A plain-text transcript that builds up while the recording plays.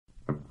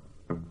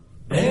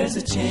There's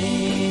a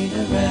chain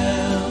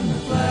around the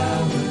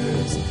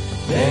flowers,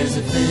 there's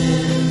a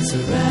fence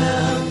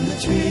around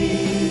the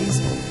trees.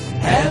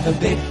 Have a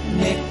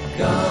picnic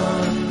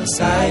on the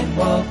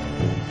sidewalk,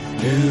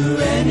 do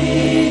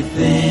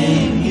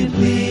anything you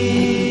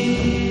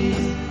please.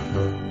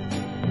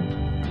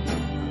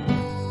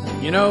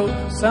 You know,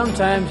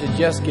 sometimes you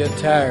just get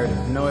tired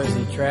of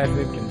noisy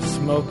traffic and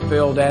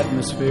smoke-filled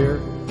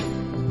atmosphere.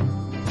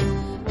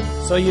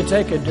 So you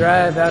take a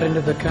drive out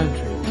into the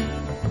country,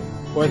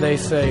 where they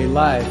say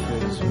life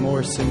is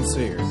more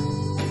sincere.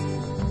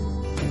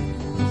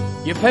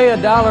 You pay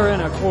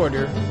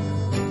 $1.25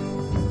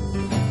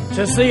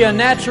 to see a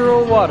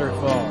natural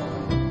waterfall,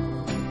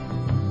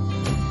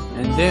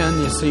 and then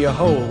you see a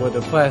hole where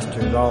the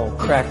plaster's all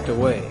cracked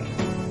away.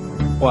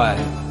 Why,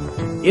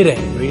 it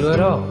ain't real at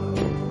all.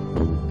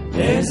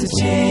 There's a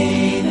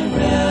chain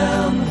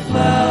around the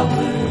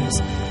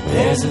flowers,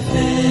 there's a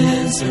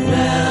fence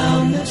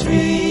around the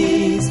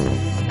trees.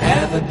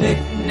 Have a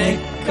picnic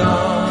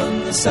on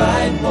the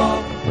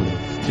sidewalk,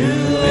 do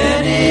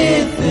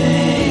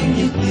anything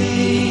you please.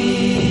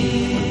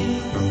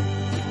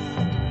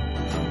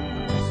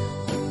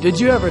 Did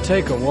you ever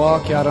take a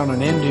walk out on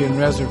an Indian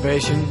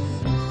reservation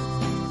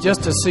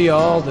just to see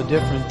all the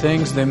different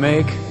things they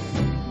make,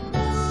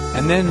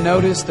 and then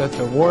notice that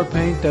the war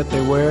paint that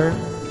they wear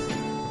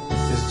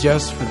is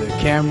just for the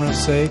camera's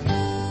sake?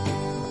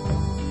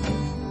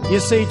 You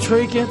see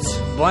trinkets,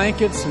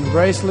 blankets, and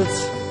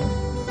bracelets.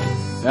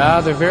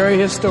 They're very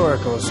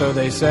historical, so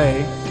they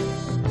say.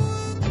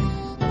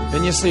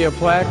 Then you see a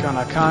plaque on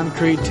a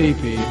concrete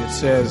teepee that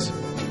says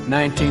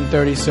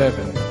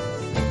 1937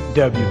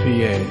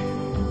 WPA.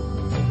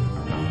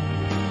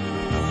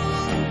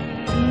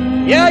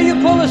 Yeah, you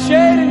pull a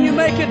shade and you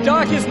make it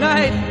dark as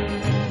night,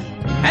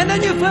 and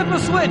then you flip a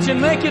switch and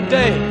make it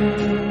day.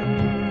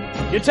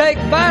 You take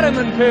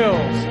vitamin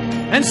pills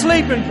and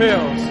sleeping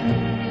pills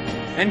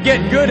and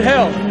get good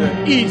health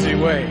the easy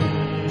way.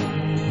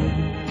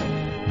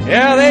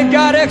 Yeah, they've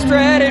got extra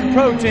added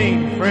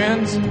protein,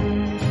 friends.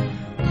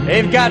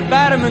 They've got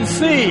vitamin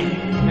C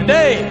and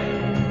A.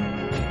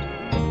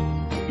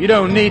 You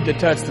don't need to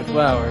touch the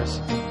flowers.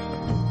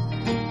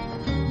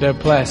 They're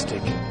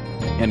plastic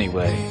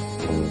anyway.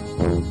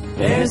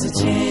 There's a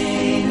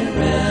chain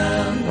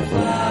around the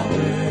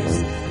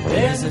flowers,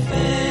 there's a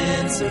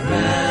fence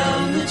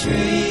around the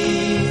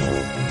tree.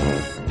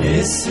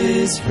 This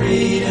is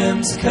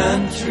freedom's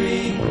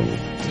country,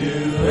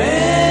 do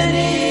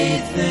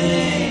anything